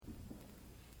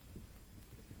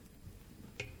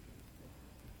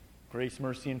Grace,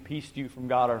 mercy, and peace to you from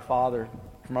God our Father,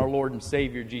 from our Lord and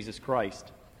Savior, Jesus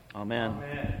Christ. Amen.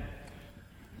 Amen.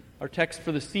 Our text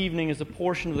for this evening is a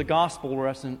portion of the Gospel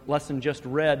lesson just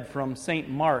read from St.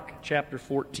 Mark, chapter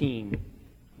 14.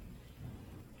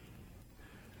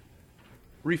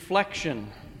 Reflection,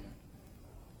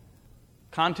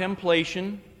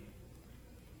 contemplation,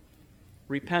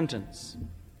 repentance.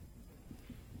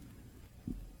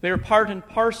 They are part and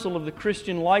parcel of the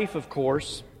Christian life, of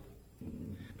course,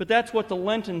 but that's what the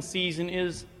Lenten season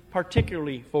is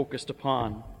particularly focused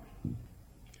upon.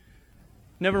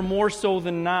 Never more so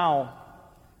than now,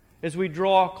 as we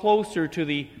draw closer to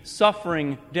the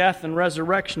suffering, death, and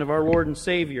resurrection of our Lord and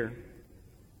Savior.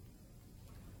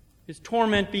 His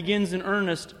torment begins in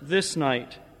earnest this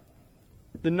night,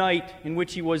 the night in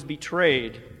which he was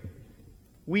betrayed.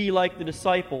 We, like the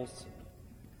disciples,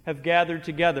 have gathered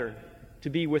together to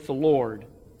be with the Lord.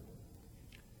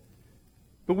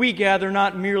 But we gather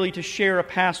not merely to share a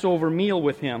Passover meal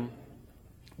with him,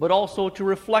 but also to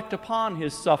reflect upon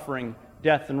his suffering,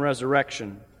 death, and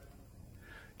resurrection,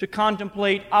 to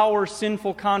contemplate our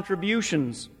sinful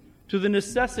contributions to the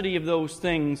necessity of those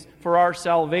things for our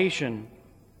salvation,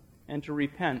 and to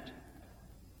repent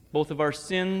both of our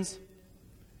sins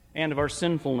and of our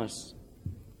sinfulness.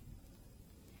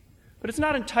 But it's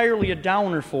not entirely a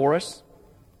downer for us.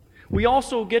 We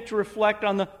also get to reflect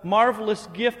on the marvelous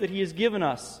gift that he has given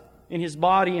us in his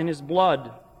body and his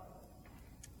blood,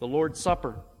 the Lord's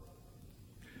Supper.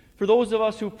 For those of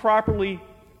us who properly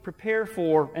prepare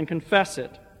for and confess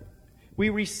it, we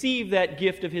receive that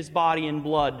gift of his body and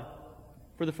blood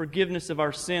for the forgiveness of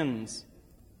our sins,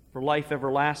 for life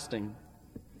everlasting.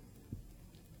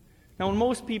 Now, when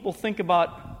most people think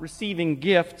about receiving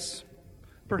gifts,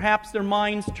 perhaps their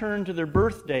minds turn to their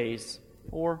birthdays,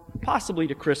 or possibly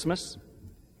to Christmas.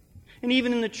 And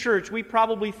even in the church, we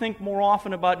probably think more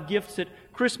often about gifts at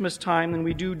Christmas time than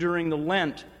we do during the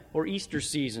Lent or Easter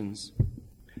seasons.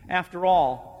 After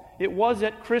all, it was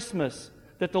at Christmas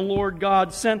that the Lord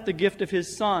God sent the gift of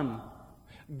his Son.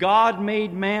 God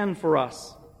made man for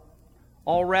us,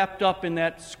 all wrapped up in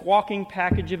that squawking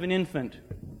package of an infant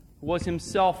who was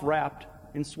himself wrapped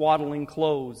in swaddling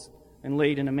clothes and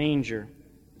laid in a manger.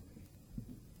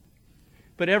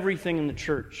 But everything in the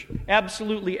church,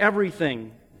 absolutely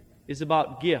everything, is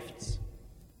about gifts.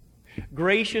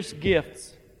 Gracious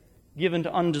gifts given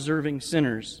to undeserving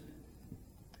sinners.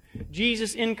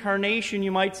 Jesus' incarnation,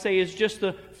 you might say, is just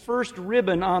the first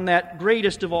ribbon on that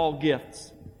greatest of all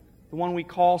gifts, the one we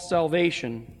call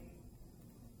salvation.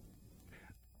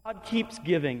 God keeps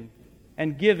giving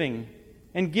and giving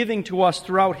and giving to us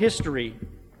throughout history,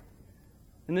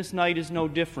 and this night is no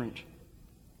different.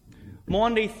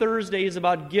 Maundy Thursday is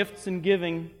about gifts and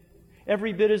giving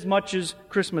every bit as much as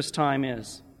Christmas time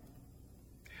is.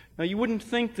 Now, you wouldn't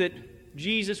think that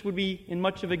Jesus would be in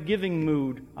much of a giving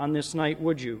mood on this night,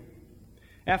 would you?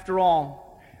 After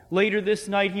all, later this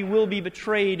night he will be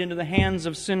betrayed into the hands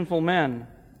of sinful men.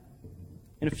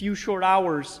 In a few short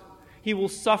hours, he will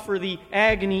suffer the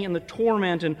agony and the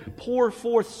torment and pour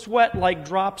forth sweat like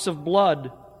drops of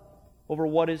blood over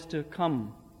what is to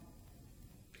come.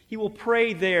 He will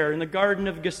pray there in the Garden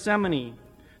of Gethsemane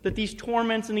that these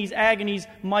torments and these agonies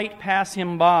might pass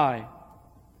him by.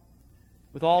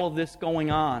 With all of this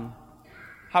going on,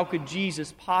 how could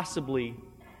Jesus possibly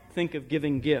think of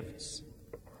giving gifts?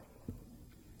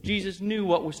 Jesus knew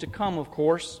what was to come, of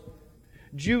course.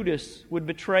 Judas would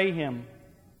betray him.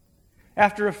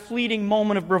 After a fleeting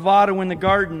moment of bravado in the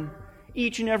garden,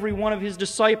 each and every one of his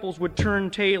disciples would turn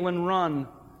tail and run,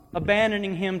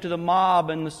 abandoning him to the mob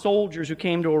and the soldiers who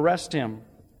came to arrest him.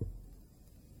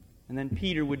 And then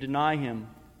Peter would deny him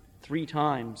 3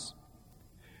 times.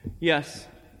 Yes,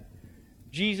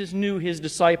 Jesus knew his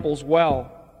disciples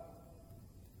well,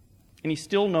 and he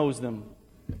still knows them,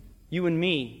 you and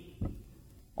me,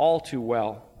 all too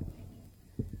well.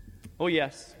 Oh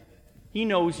yes, he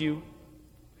knows you.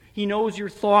 He knows your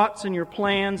thoughts and your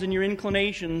plans and your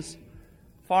inclinations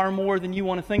far more than you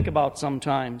want to think about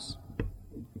sometimes.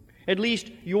 At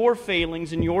least your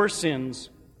failings and your sins,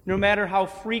 no matter how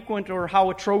frequent or how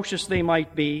atrocious they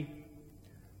might be,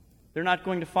 they're not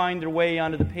going to find their way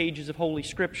onto the pages of Holy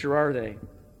Scripture, are they?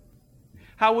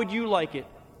 How would you like it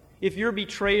if your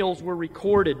betrayals were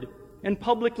recorded and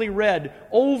publicly read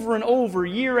over and over,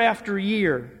 year after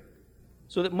year,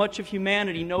 so that much of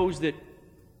humanity knows that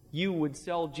you would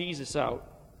sell Jesus out?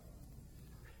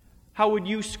 How would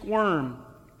you squirm,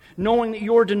 knowing that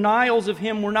your denials of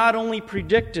him were not only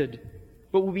predicted,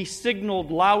 but would be signaled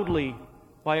loudly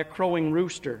by a crowing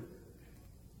rooster?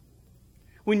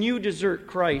 When you desert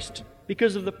Christ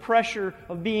because of the pressure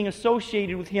of being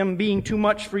associated with him being too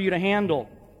much for you to handle,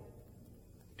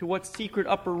 To what secret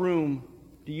upper room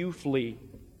do you flee?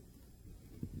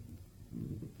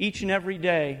 Each and every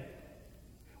day,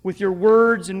 with your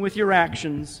words and with your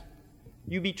actions,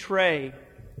 you betray,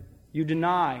 you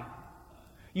deny,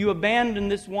 you abandon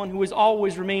this one who has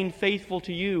always remained faithful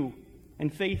to you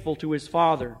and faithful to his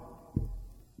Father.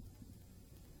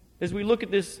 As we look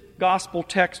at this gospel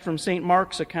text from St.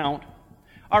 Mark's account,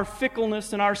 our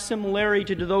fickleness and our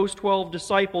similarity to those 12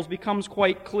 disciples becomes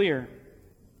quite clear.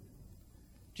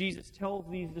 Jesus tells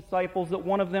these disciples that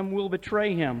one of them will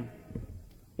betray him.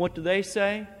 What do they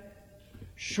say?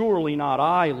 Surely not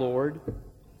I, Lord.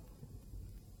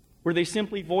 Were they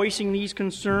simply voicing these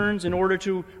concerns in order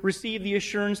to receive the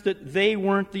assurance that they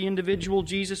weren't the individual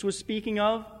Jesus was speaking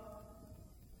of?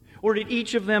 Or did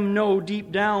each of them know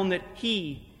deep down that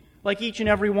he, like each and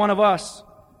every one of us,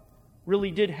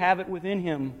 really did have it within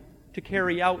him to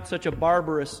carry out such a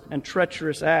barbarous and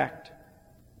treacherous act?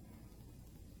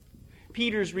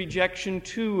 Peter's rejection,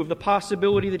 too, of the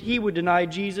possibility that he would deny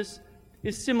Jesus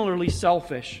is similarly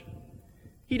selfish.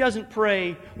 He doesn't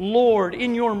pray, Lord,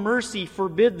 in your mercy,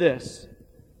 forbid this.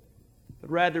 But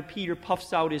rather, Peter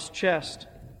puffs out his chest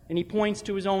and he points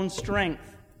to his own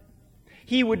strength.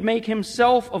 He would make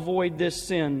himself avoid this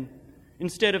sin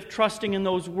instead of trusting in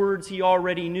those words he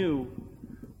already knew.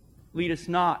 Lead us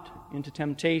not into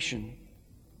temptation.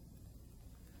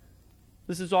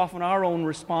 This is often our own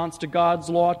response to God's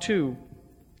law, too.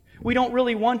 We don't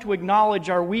really want to acknowledge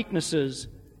our weaknesses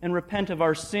and repent of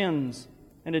our sins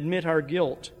and admit our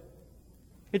guilt.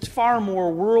 It's far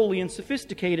more worldly and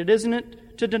sophisticated, isn't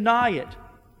it, to deny it,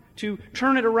 to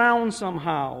turn it around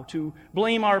somehow, to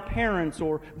blame our parents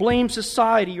or blame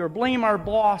society or blame our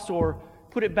boss or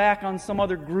put it back on some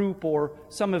other group or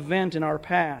some event in our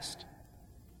past.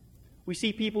 We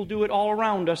see people do it all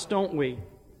around us, don't we?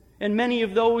 And many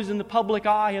of those in the public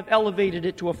eye have elevated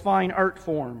it to a fine art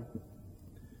form.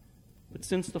 But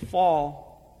since the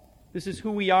fall, this is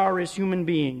who we are as human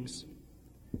beings.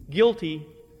 Guilty,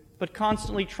 but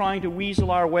constantly trying to weasel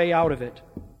our way out of it.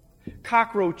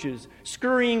 Cockroaches,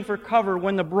 scurrying for cover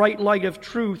when the bright light of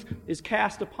truth is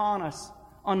cast upon us,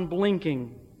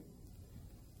 unblinking.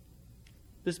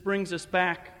 This brings us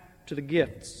back to the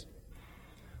gifts.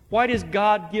 Why does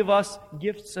God give us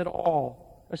gifts at all?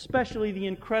 Especially the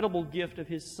incredible gift of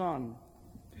His Son.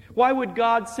 Why would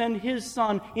God send His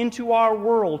Son into our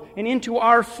world and into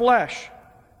our flesh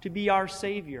to be our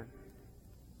Savior?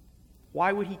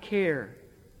 Why would He care?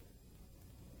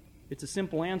 It's a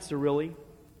simple answer, really.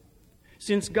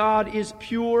 Since God is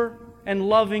pure and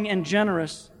loving and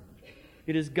generous,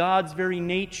 it is God's very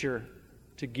nature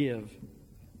to give.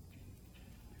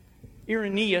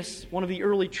 Irenaeus, one of the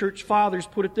early church fathers,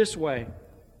 put it this way: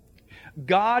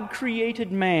 God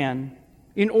created man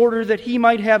in order that he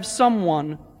might have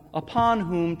someone upon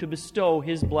whom to bestow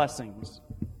his blessings.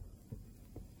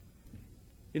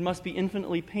 It must be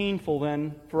infinitely painful,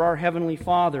 then, for our Heavenly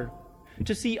Father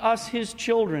to see us, His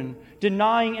children,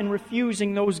 denying and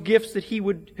refusing those gifts that He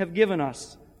would have given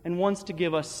us and wants to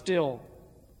give us still.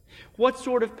 What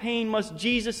sort of pain must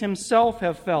Jesus Himself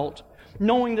have felt,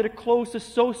 knowing that a close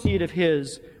associate of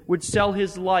His would sell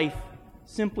his life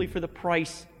simply for the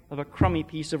price of a crummy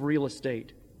piece of real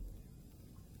estate?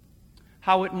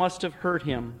 How it must have hurt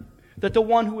Him that the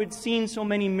one who had seen so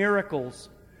many miracles,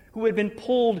 who had been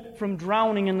pulled from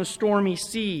drowning in the stormy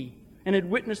sea, and had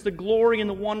witnessed the glory and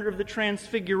the wonder of the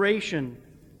Transfiguration,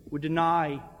 would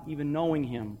deny even knowing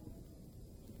Him.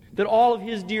 That all of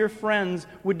His dear friends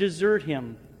would desert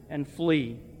Him and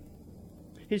flee.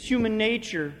 His human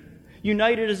nature,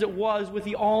 united as it was with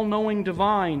the all-knowing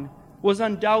divine, was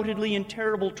undoubtedly in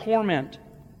terrible torment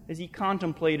as He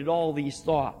contemplated all these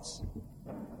thoughts.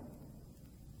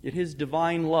 Yet His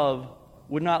divine love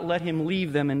would not let Him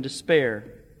leave them in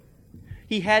despair.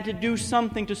 He had to do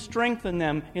something to strengthen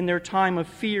them in their time of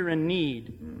fear and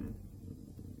need.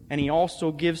 And He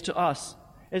also gives to us,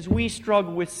 as we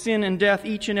struggle with sin and death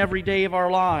each and every day of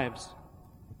our lives.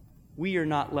 We are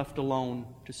not left alone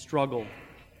to struggle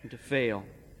and to fail.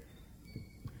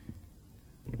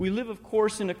 We live, of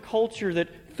course, in a culture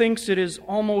that thinks it is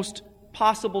almost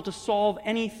possible to solve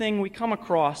anything we come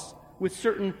across with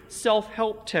certain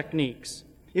self-help techniques,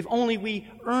 if only we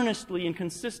earnestly and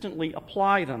consistently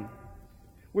apply them.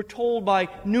 We're told by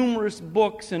numerous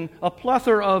books and a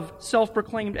plethora of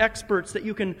self-proclaimed experts that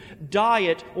you can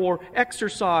diet or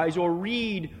exercise or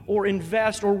read or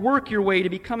invest or work your way to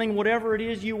becoming whatever it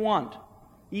is you want,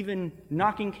 even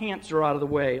knocking cancer out of the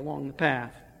way along the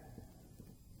path.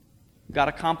 Got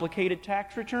a complicated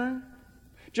tax return?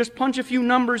 Just punch a few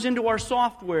numbers into our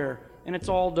software and it's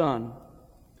all done.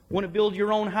 Want to build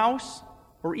your own house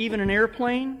or even an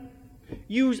airplane?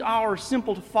 Use our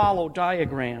simple-to-follow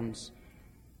diagrams.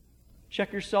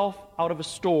 Check yourself out of a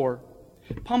store.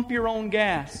 Pump your own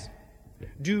gas.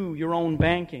 Do your own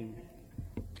banking.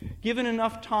 Given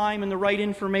enough time and the right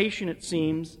information, it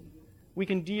seems, we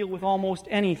can deal with almost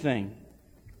anything.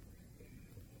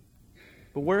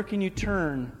 But where can you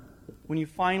turn when you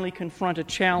finally confront a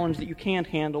challenge that you can't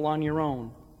handle on your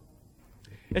own?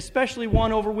 Especially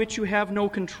one over which you have no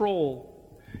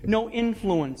control, no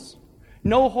influence,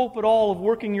 no hope at all of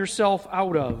working yourself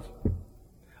out of.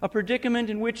 A predicament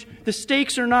in which the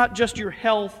stakes are not just your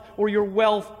health or your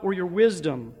wealth or your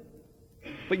wisdom,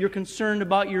 but you're concerned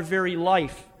about your very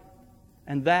life,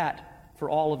 and that for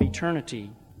all of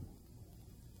eternity.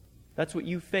 That's what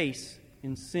you face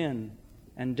in sin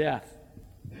and death.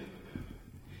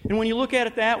 And when you look at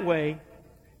it that way,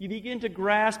 you begin to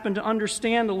grasp and to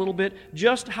understand a little bit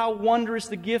just how wondrous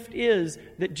the gift is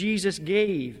that Jesus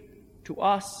gave to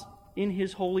us in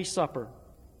His Holy Supper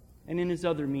and in His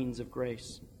other means of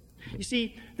grace. You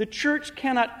see, the church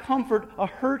cannot comfort a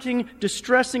hurting,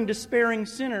 distressing, despairing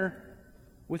sinner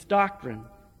with doctrine.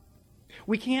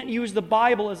 We can't use the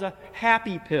Bible as a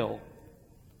happy pill.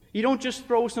 You don't just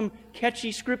throw some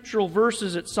catchy scriptural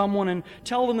verses at someone and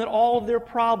tell them that all of their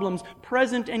problems,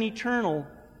 present and eternal,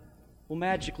 will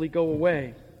magically go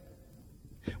away.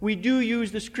 We do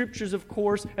use the Scriptures, of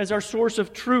course, as our source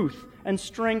of truth and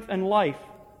strength and life,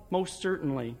 most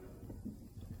certainly.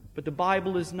 But the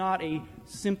Bible is not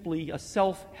simply a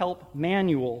self-help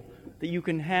manual that you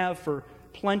can have for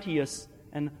plenteous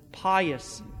and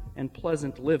pious and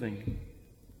pleasant living.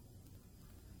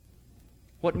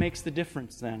 What makes the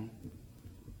difference then?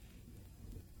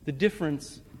 The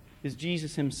difference is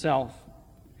Jesus Himself.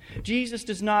 Jesus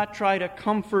does not try to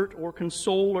comfort or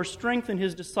console or strengthen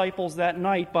His disciples that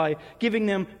night by giving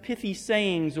them pithy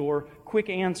sayings or quick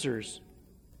answers.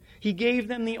 He gave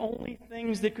them the only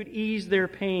things that could ease their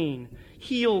pain,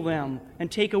 heal them,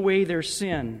 and take away their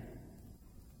sin.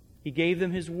 He gave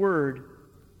them His Word,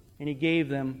 and He gave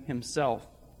them Himself.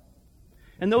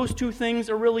 And those two things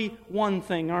are really one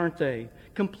thing, aren't they?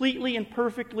 Completely and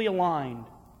perfectly aligned.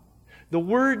 The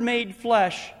Word made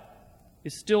flesh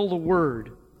is still the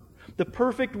Word. The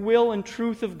perfect will and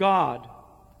truth of God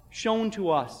shown to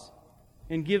us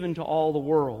and given to all the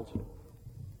world.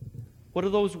 What are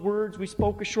those words we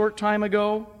spoke a short time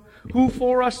ago? Who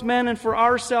for us men and for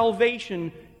our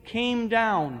salvation came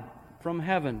down from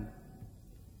heaven.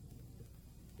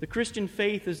 The Christian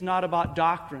faith is not about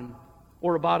doctrine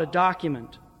or about a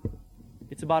document.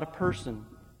 It's about a person.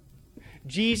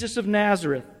 Jesus of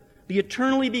Nazareth, the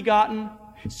eternally begotten,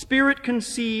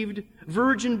 Spirit-conceived,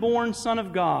 virgin-born Son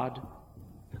of God,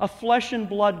 a flesh and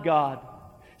blood God,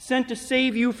 sent to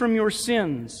save you from your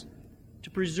sins, to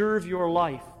preserve your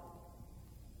life.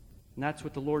 And that's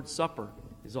what the Lord's Supper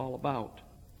is all about.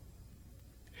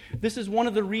 This is one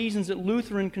of the reasons that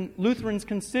Lutherans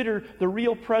consider the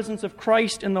real presence of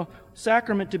Christ in the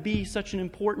sacrament to be such an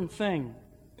important thing.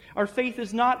 Our faith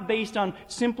is not based on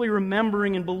simply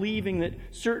remembering and believing that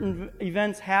certain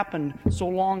events happened so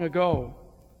long ago.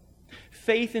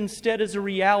 Faith instead is a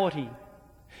reality,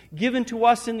 given to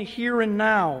us in the here and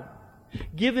now,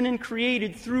 given and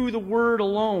created through the Word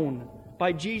alone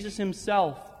by Jesus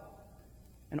Himself,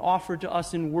 and offered to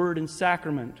us in word and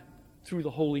sacrament through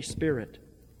the Holy Spirit.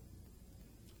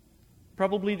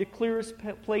 Probably the clearest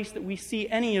place that we see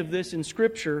any of this in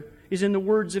Scripture is in the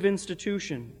words of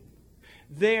institution.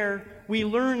 There, we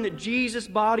learn that Jesus'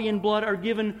 body and blood are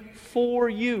given for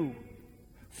you,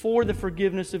 for the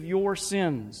forgiveness of your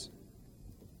sins.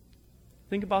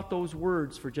 Think about those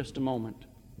words for just a moment.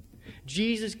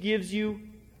 Jesus gives you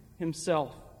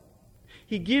Himself.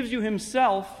 He gives you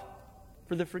Himself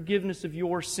for the forgiveness of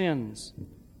your sins.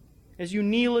 As you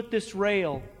kneel at this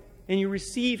rail and you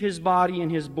receive His body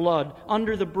and His blood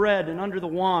under the bread and under the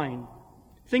wine,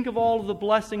 think of all of the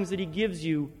blessings that He gives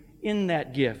you in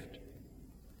that gift.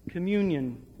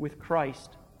 Communion with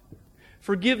Christ,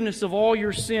 forgiveness of all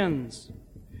your sins,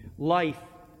 life,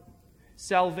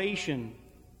 salvation,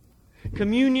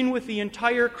 communion with the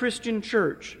entire Christian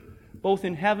church, both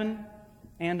in heaven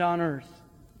and on earth.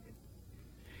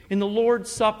 In the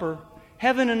Lord's Supper,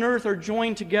 heaven and earth are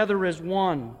joined together as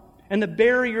one, and the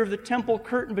barrier of the temple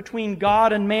curtain between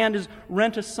God and man is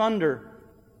rent asunder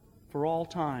for all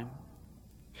time.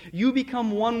 You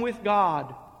become one with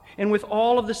God and with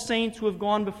all of the saints who have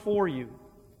gone before you,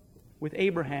 with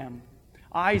Abraham,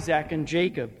 Isaac, and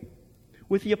Jacob,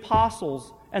 with the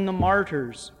apostles and the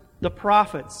martyrs, the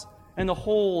prophets, and the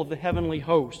whole of the heavenly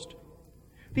host.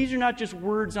 These are not just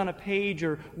words on a page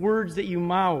or words that you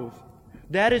mouth.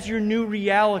 That is your new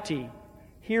reality,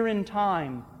 here in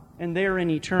time and there in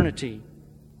eternity.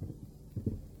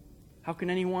 How can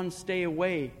anyone stay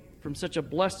away from such a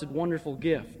blessed, wonderful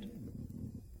gift?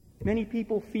 Many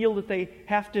people feel that they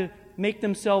have to make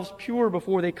themselves pure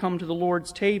before they come to the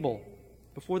Lord's table,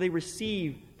 before they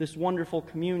receive this wonderful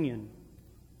communion.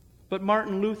 But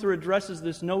Martin Luther addresses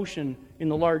this notion in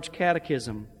the Large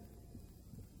Catechism.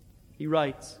 He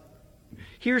writes,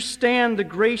 "Here stand the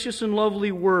gracious and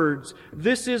lovely words,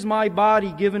 'This is my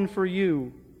body given for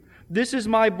you. This is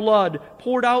my blood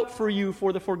poured out for you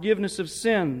for the forgiveness of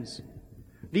sins.'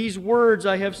 These words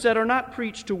I have said are not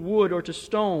preached to wood or to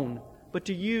stone, but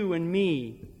to you and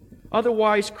me.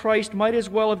 Otherwise Christ might as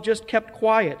well have just kept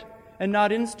quiet and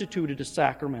not instituted a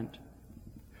sacrament.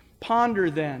 Ponder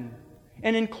then,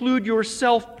 and include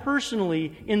yourself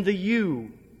personally in the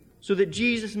you, so that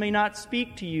Jesus may not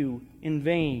speak to you in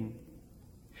vain.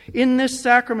 In this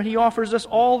sacrament He offers us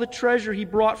all the treasure He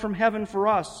brought from heaven for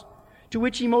us, to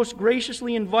which He most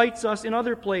graciously invites us in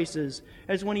other places,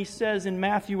 as when He says in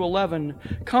Matthew 11,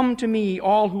 'Come to me,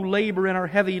 all who labor and are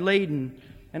heavy laden,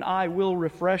 and I will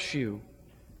refresh you.'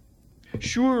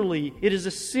 Surely it is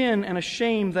a sin and a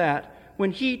shame that,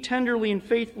 when He tenderly and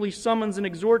faithfully summons and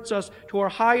exhorts us to our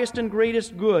highest and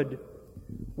greatest good,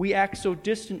 we act so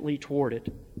distantly toward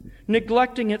it,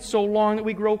 neglecting it so long that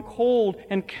we grow cold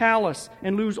and callous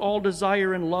and lose all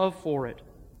desire and love for it.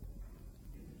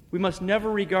 We must never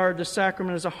regard the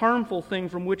sacrament as a harmful thing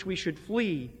from which we should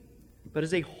flee, but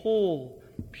as a whole,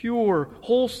 pure,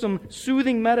 wholesome,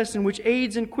 soothing medicine which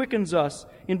aids and quickens us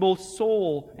in both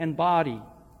soul and body.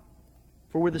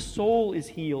 For where the soul is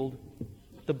healed,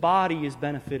 the body is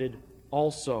benefited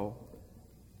also."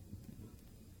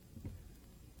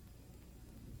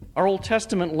 Our Old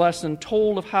Testament lesson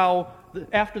told of how,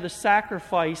 after the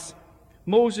sacrifice,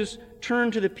 Moses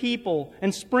turned to the people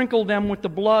and sprinkled them with the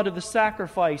blood of the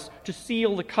sacrifice to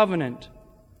seal the covenant.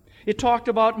 It talked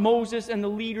about Moses and the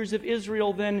leaders of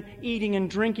Israel then eating and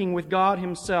drinking with God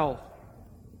Himself.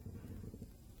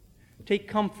 Take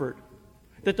comfort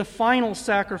that the final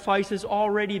sacrifice has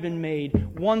already been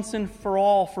made once and for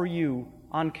all for you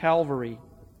on Calvary,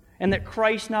 and that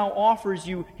Christ now offers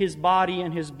you His body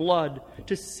and His blood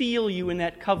to seal you in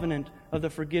that covenant of the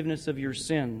forgiveness of your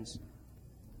sins.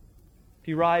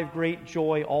 Derive great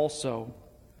joy also,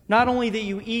 not only that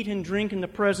you eat and drink in the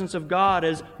presence of God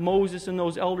as Moses and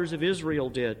those elders of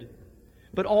Israel did,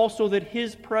 but also that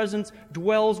His presence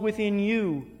dwells within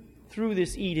you through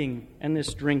this eating and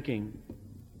this drinking.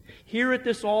 Here at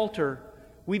this altar,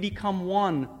 we become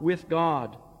one with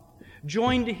God.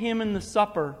 Joined to Him in the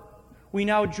supper, we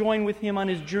now join with Him on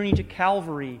His journey to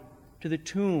Calvary, to the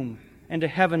tomb, and to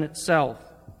heaven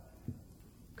itself.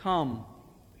 Come,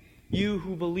 you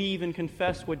who believe and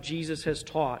confess what Jesus has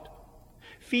taught.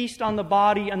 Feast on the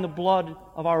body and the blood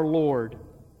of our Lord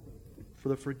for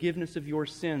the forgiveness of your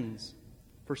sins,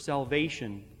 for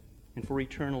salvation, and for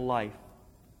eternal life.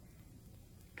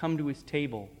 Come to His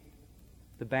table.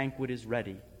 The banquet is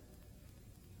ready.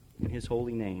 In His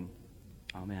holy name,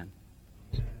 amen.